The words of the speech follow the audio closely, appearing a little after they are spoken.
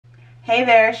Hey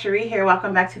there, Sheree here.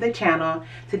 Welcome back to the channel.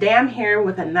 Today I'm here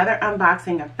with another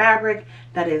unboxing of fabric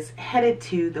that is headed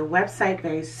to the website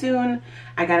very soon.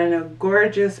 I got in a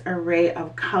gorgeous array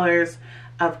of colors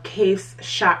of Kaffe's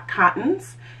shot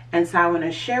cottons. And so I want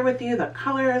to share with you the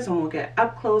colors and we'll get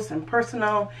up close and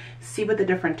personal, see what the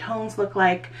different tones look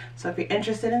like. So if you're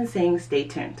interested in seeing, stay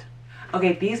tuned.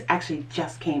 Okay, these actually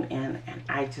just came in and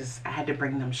I had to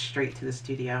bring them straight to the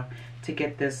studio to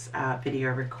get this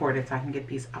video recorded so I can get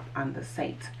these up on the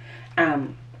site. I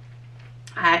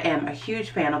am a huge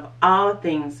fan of all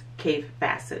things Kaffe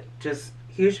Fassett, just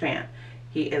huge fan.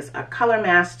 He is a color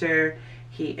master.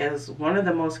 He is one of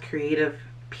the most creative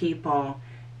people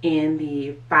in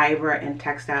the fiber and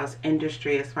textiles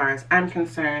industry as far as I'm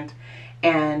concerned.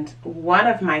 And one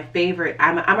of my favorite,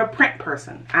 I'm a print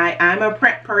person. I'm a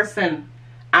print person.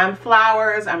 I'm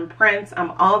flowers, I'm prints,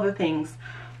 I'm all the things.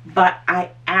 But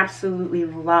I absolutely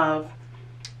love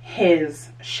his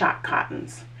shot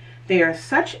cottons. They are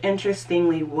such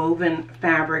interestingly woven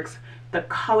fabrics. The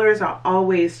colors are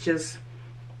always just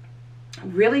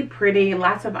really pretty,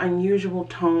 lots of unusual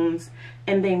tones,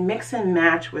 and they mix and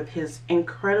match with his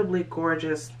incredibly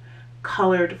gorgeous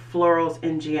colored florals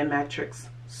and geometrics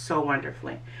so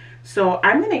wonderfully. So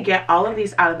I'm going to get all of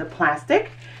these out of the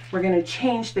plastic. We're going to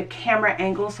change the camera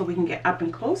angle so we can get up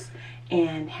and close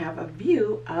and have a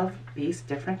view of these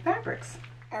different fabrics.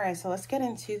 All right, so let's get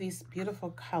into these beautiful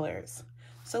colors.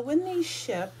 So when they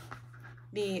ship,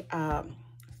 the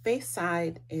face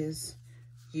side is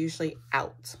usually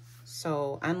out.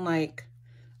 So unlike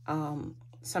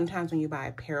sometimes when you buy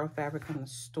apparel fabric from the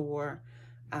store,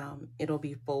 it'll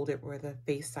be folded where the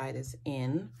face side is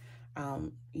in.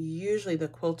 Usually the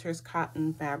quilters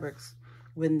cotton fabrics,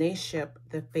 when they ship,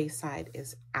 the face side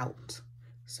is out.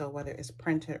 So whether it's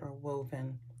printed or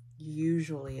woven,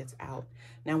 usually it's out.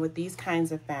 Now with these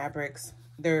kinds of fabrics,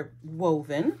 they're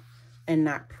woven and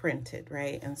not printed,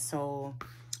 right? And so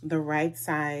the right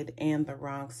side and the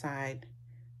wrong side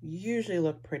usually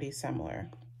look pretty similar.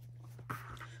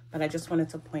 But I just wanted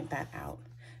to point that out.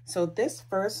 So this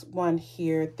first one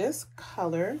here, this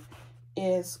color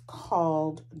is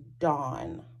called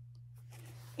Dawn.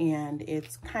 And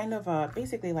it's kind of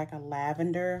basically like a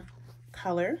lavender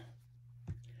color.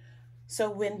 So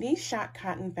when these shot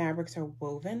cotton fabrics are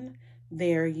woven,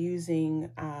 they're using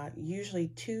usually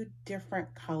two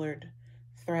different colored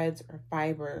threads or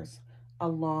fibers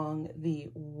along the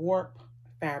warp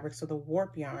fabric. So the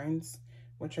warp yarns,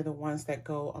 which are the ones that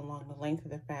go along the length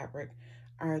of the fabric,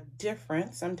 are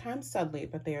different, sometimes subtly,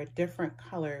 but they are different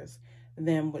colors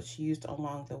than what's used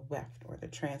along the weft or the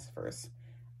transverse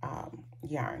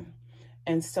yarn.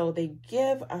 And so they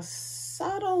give a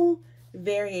subtle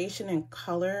variation in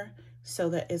color so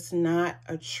that it's not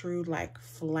a true like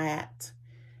flat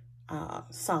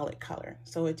solid color.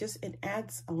 So it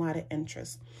adds a lot of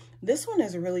interest. This one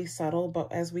is really subtle,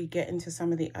 but as we get into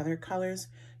some of the other colors,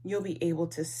 you'll be able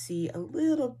to see a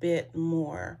little bit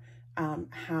more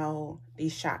how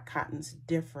these shot cottons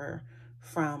differ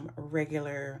from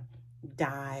regular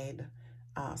dyed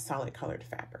solid colored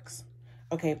fabrics.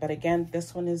 Okay, but again,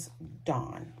 this one is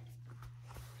Dawn.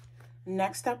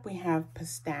 Next up, we have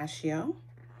Pistachio,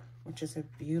 which is a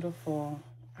beautiful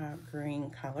green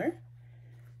color.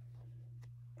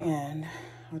 And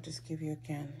I'll just give you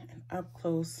again an up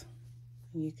close.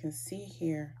 You can see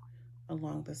here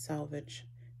along the selvage,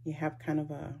 you have kind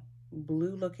of a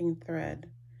blue looking thread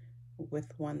with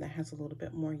one that has a little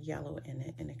bit more yellow in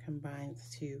it, and it combines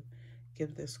to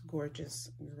give this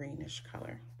gorgeous greenish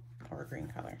color or green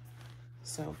color.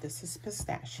 So this is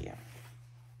Pistachio.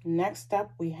 Next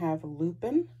up, we have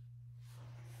Lupin.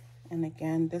 And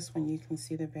again, this one you can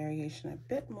see the variation a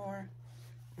bit more.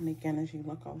 And again, as you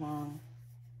look along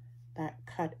that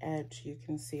cut edge, you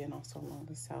can see, and also along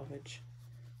the selvage,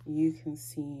 you can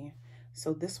see.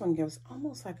 So this one gives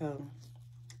almost like a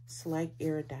slight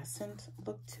iridescent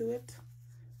look to it.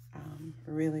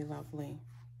 Really lovely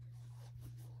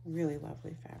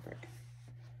fabric.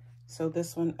 So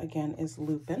this one again is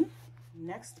Lupin.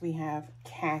 Next we have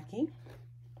Khaki.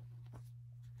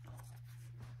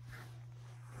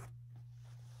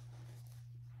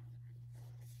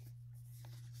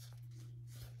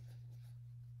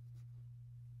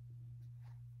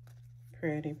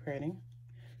 Pretty, pretty.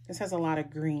 This has a lot of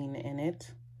green in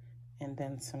it, and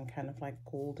then some kind of like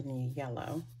golden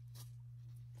yellow.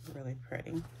 Really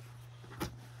pretty.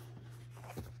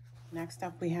 Next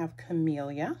up, we have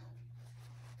Camellia.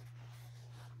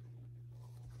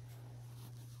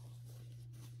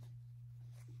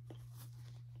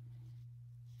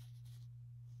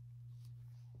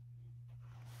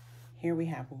 Here we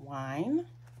have Wine.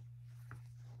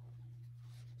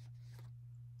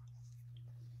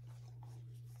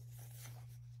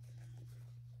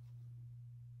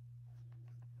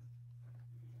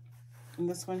 And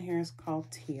this one here is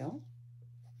called Teal.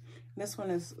 This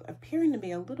one is appearing to be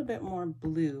a little bit more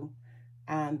blue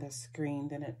on the screen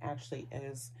than it actually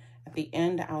is. At the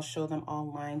end, I'll show them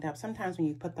all lined up. Sometimes when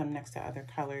you put them next to other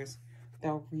colors,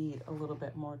 they'll read a little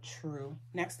bit more true.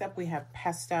 Next up, we have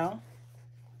Pastel.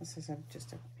 This is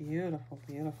just a beautiful,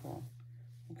 beautiful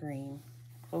green,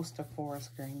 close to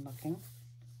forest green looking.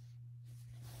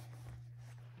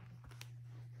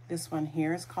 This one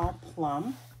here is called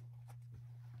Plum.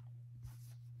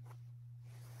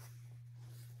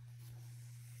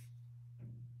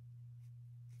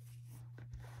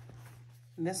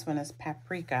 This one is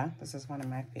Paprika. This is one of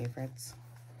my favorites.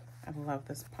 I love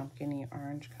this pumpkin-y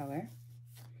orange color.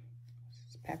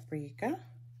 This is Paprika.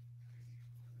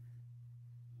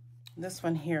 This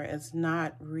one here is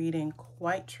not reading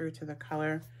quite true to the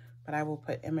color, but I will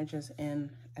put images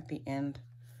in at the end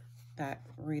that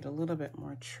read a little bit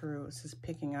more true. This is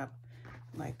picking up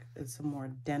like it's a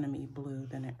more denim-y blue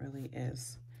than it really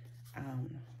is.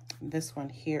 This one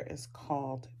here is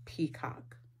called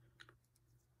Peacock.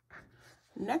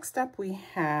 Next up we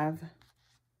have,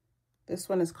 this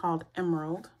one is called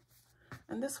Emerald.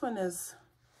 And this one is,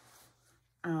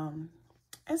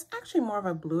 it's actually more of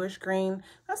a bluish green.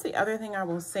 That's the other thing I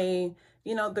will say.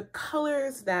 You know, the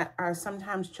colors that are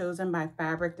sometimes chosen by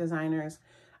fabric designers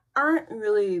aren't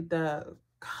really the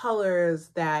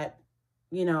colors that,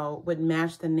 you know, would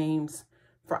match the names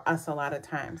for us a lot of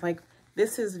times. Like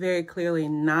this is very clearly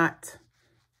not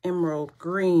emerald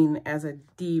green as a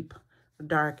deep,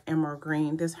 dark emerald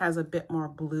green. This has a bit more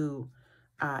blue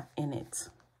in it.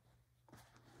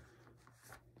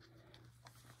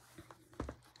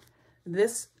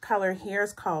 This color here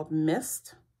is called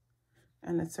Mist,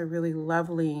 and it's a really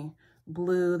lovely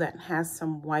blue that has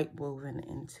some white woven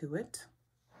into it.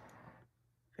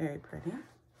 Very pretty.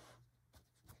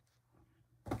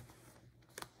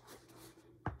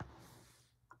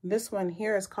 This one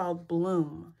here is called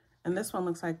Bloom, and this one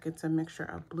looks like it's a mixture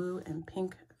of blue and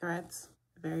pink threads.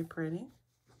 Very pretty.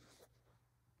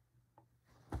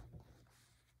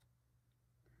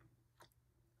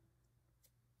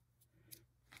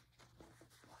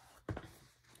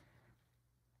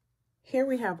 Here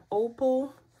we have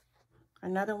Opal,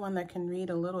 another one that can read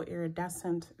a little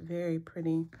iridescent, very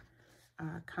pretty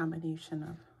combination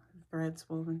of threads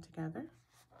woven together.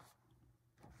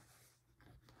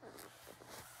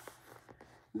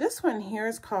 This one here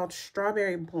is called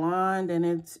Strawberry Blonde, and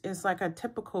it's like a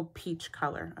typical peach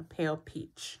color, a pale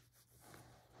peach.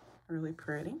 Really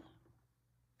pretty.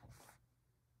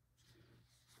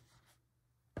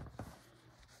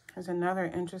 There's another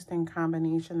interesting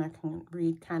combination that can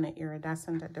read kind of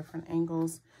iridescent at different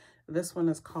angles. This one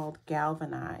is called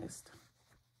Galvanized.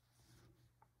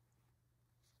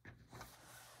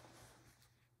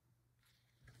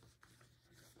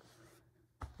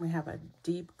 We have a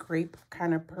deep grape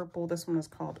kind of purple. This one is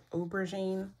called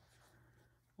Aubergine.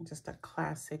 Just a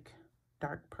classic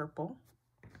dark purple.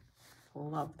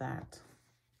 Love that.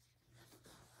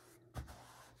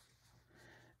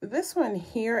 This one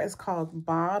here is called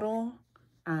Bottle.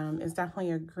 It's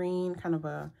definitely a green, kind of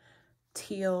a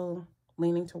teal,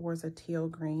 leaning towards a teal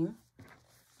green.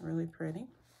 Really pretty.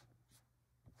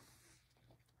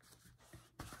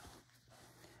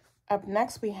 Up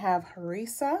next we have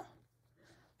Harissa.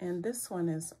 And this one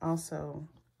is also,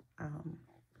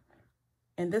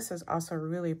 and this is also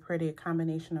really pretty, a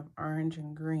combination of orange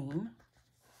and green.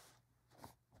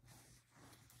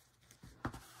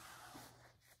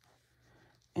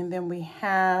 And then we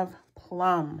have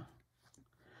Plum.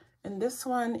 And this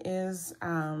one is,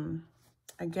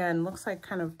 again, looks like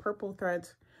kind of purple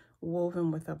threads woven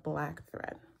with a black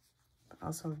thread.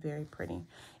 Also very pretty.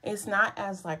 It's not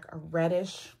as like a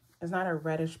reddish, it's not a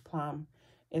reddish plum.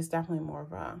 It's definitely more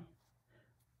of a,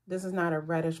 this is not a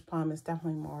reddish plum. It's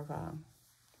definitely more of a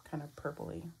kind of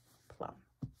purpley plum.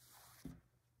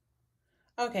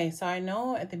 Okay, so I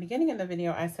know at the beginning of the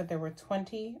video, I said there were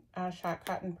 20 shot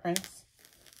cotton prints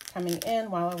coming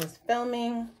in while I was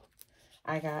filming.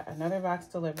 I got another box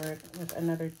delivered with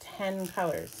another 10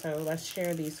 colors. So let's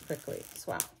share these quickly as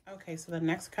well. Okay, so the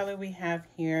next color we have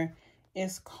here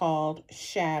is called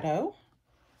Shadow.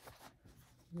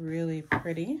 Really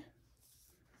pretty.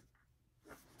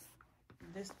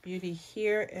 This beauty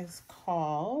here is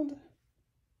called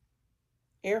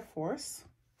Air Force.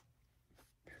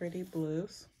 Pretty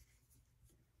blues.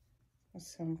 With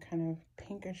some kind of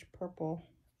pinkish purple.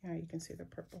 Yeah, you can see the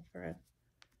purple thread.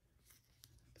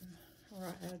 The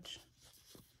raw edge.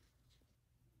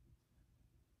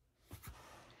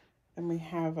 Then we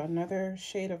have another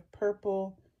shade of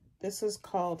purple. This is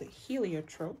called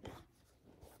Heliotrope.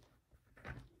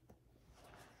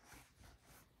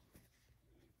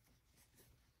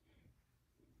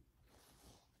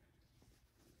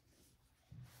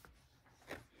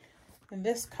 And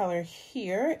this color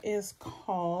here is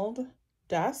called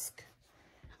Dusk,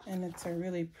 and it's a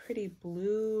really pretty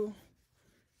blue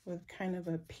with kind of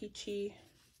a peachy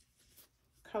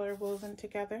color woven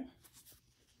together.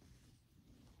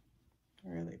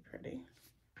 Really pretty.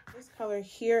 This color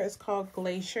here is called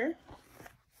Glacier,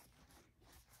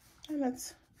 and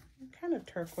it's kind of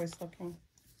turquoise looking.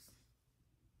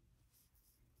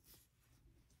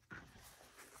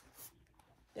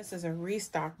 This is a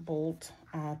restock bolt.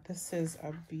 This is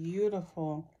a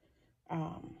beautiful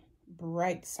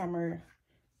bright summer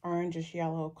orangish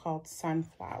yellow called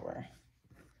Sunflower,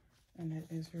 and it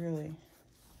is really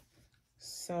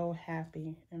so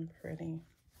happy and pretty.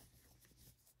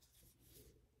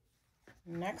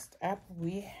 Next up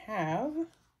we have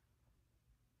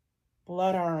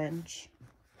Blood Orange,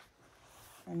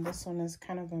 and this one is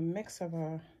kind of a mix of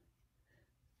a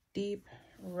deep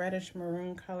reddish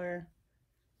maroon color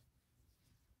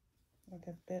with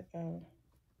a bit of,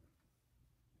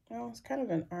 well, it's kind of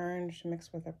an orange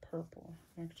mixed with a purple.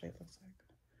 Actually, it looks like,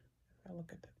 if I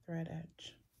look at the thread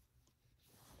edge.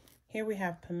 Here we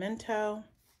have Pimento.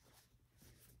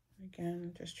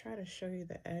 Again, just try to show you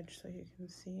the edge so you can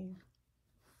see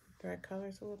the thread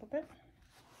colors a little bit.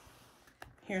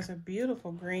 Here's a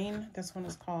beautiful green. This one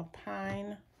is called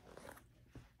Pine.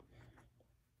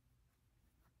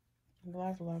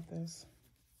 Love this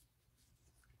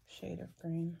shade of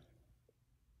green.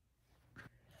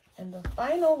 And the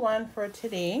final one for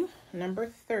today, number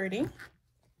 30.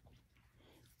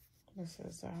 This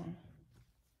is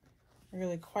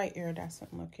really quite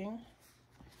iridescent looking.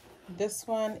 This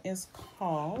one is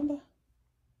called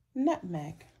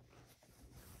Nutmeg.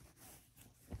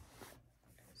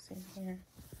 See here,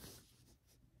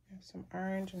 I have some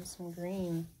orange and some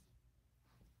green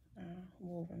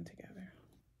woven together.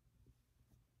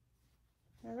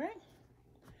 All right.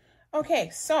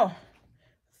 Okay, so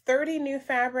 30 new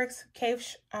fabrics,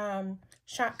 Kaffe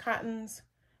shot cottons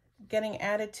getting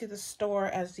added to the store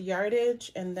as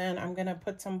yardage, and then I'm gonna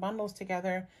put some bundles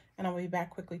together, and I'll be back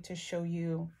quickly to show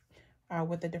you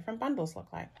what the different bundles look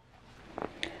like.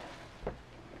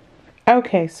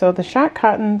 Okay, so the shot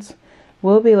cottons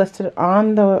will be listed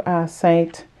on the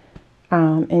site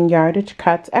in yardage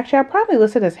cuts. Actually, I'll probably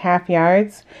list it as half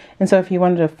yards, and so if you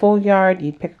wanted a full yard,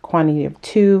 you'd pick a quantity of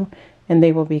 2, and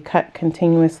they will be cut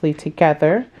continuously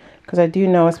together, because I do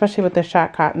know, especially with the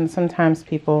shot cotton, sometimes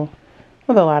people,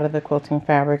 with a lot of the quilting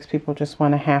fabrics, people just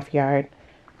want a half yard.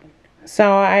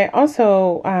 So I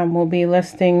also will be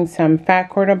listing some fat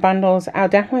quarter bundles. I'll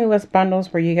definitely list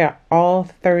bundles where you get all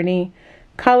 30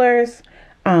 colors.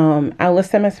 I'll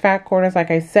list them as fat quarters, like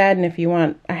I said, and if you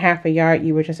want a half a yard,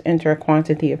 you would just enter a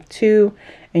quantity of 2,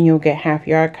 and you'll get half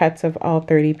yard cuts of all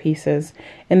 30 pieces.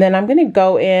 And then I'm going to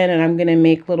go in and I'm going to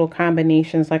make little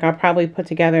combinations. Like I'll probably put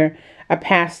together a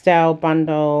pastel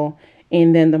bundle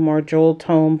and then the more jewel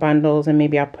tone bundles, and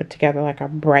maybe I'll put together like a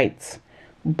brights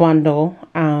bundle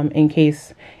in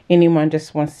case anyone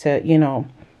just wants to, you know,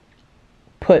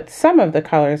 put some of the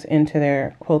colors into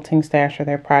their quilting stash or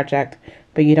their project,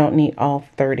 but you don't need all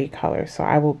 30 colors. So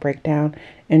I will break down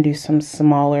and do some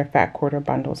smaller fat quarter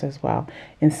bundles as well.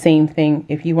 And same thing,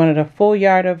 if you wanted a full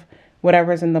yard of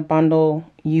whatever's in the bundle,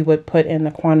 you would put in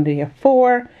the quantity of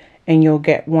 4, and you'll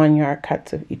get 1 yard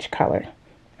cuts of each color.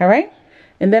 All right.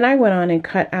 And then I went on and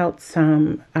cut out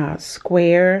some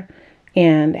square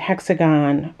and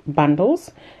hexagon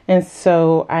bundles. And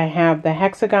so I have the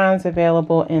hexagons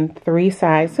available in 3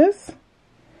 sizes.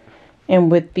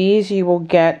 And with these, you will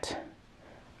get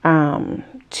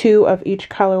 2 of each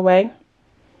colorway.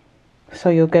 So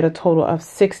you'll get a total of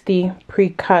 60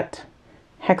 pre-cut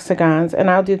hexagons, and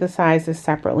I'll do the sizes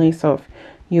separately. So if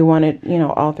you wanted, you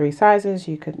know, all 3 sizes,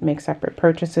 you could make separate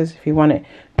purchases. If you wanted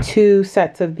 2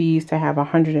 sets of these to have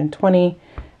 120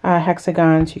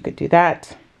 hexagons, you could do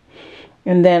that.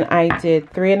 And then I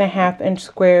did 3.5-inch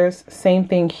squares. Same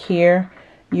thing here.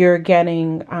 You're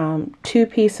getting 2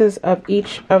 pieces of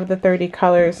each of the 30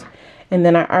 colors. And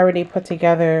then I already put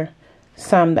together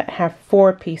some that have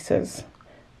 4 pieces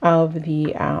of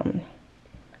the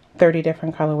 30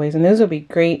 different colorways. And those will be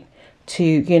great to,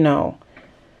 you know,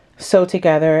 sew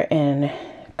together and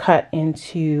cut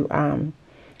into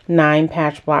 9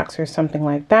 patch blocks or something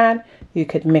like that. You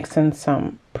could mix in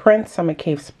some prints, some of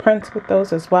Kaffe's prints with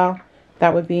those as well.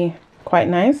 That would be quite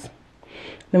nice.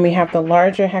 Then we have the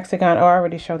larger hexagon. Oh, I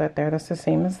already showed that there. That's the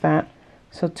same as that.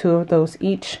 So 2 of those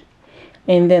each.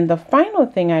 And then the final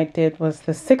thing I did was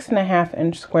the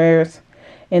 6.5-inch squares.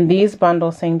 In these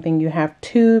bundles, same thing. You have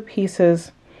 2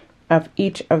 pieces of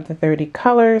each of the 30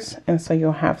 colors. And so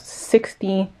you'll have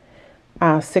 60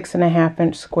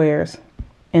 6.5-inch squares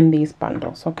in these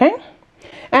bundles. Okay.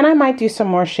 And I might do some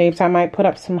more shapes. I might put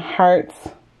up some hearts.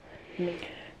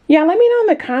 Yeah, let me know in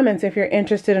the comments if you're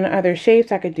interested in other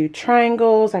shapes. I could do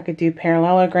triangles. I could do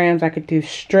parallelograms. I could do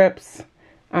strips.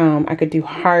 I could do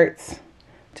hearts.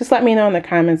 Just let me know in the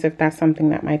comments if that's something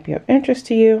that might be of interest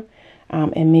to you.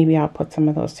 And maybe I'll put some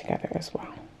of those together as well.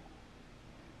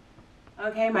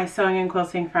 Okay, my sewing and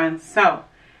quilting friends. So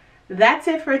that's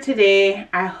it for today.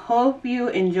 I hope you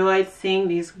enjoyed seeing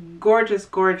these gorgeous,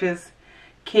 gorgeous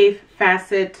Kaffe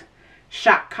Fassett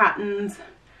shot cottons.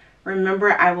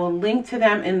 Remember, I will link to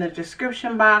them in the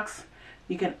description box.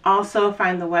 You can also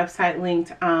find the website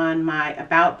linked on my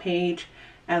About page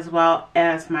as well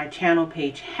as my channel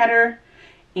page header.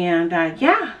 And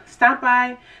yeah, stop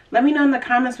by. Let me know in the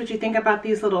comments what you think about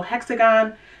these little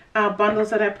hexagon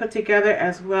bundles that I put together,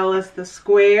 as well as the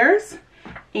squares.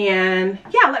 And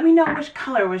yeah, let me know which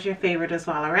color was your favorite as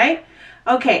well, all right?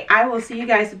 Okay, I will see you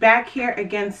guys back here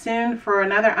again soon for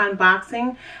another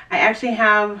unboxing. I actually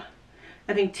have,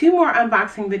 I think, 2 more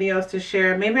unboxing videos to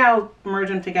share. Maybe I'll merge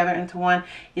them together into one.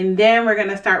 And then we're going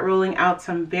to start rolling out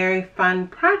some very fun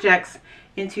projects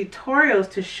and tutorials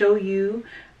to show you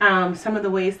some of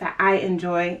the ways that I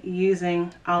enjoy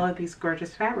using all of these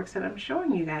gorgeous fabrics that I'm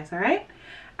showing you guys, all right?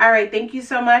 All right, thank you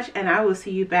so much, and I will see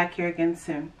you back here again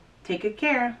soon. Take good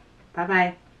care.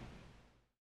 Bye-bye.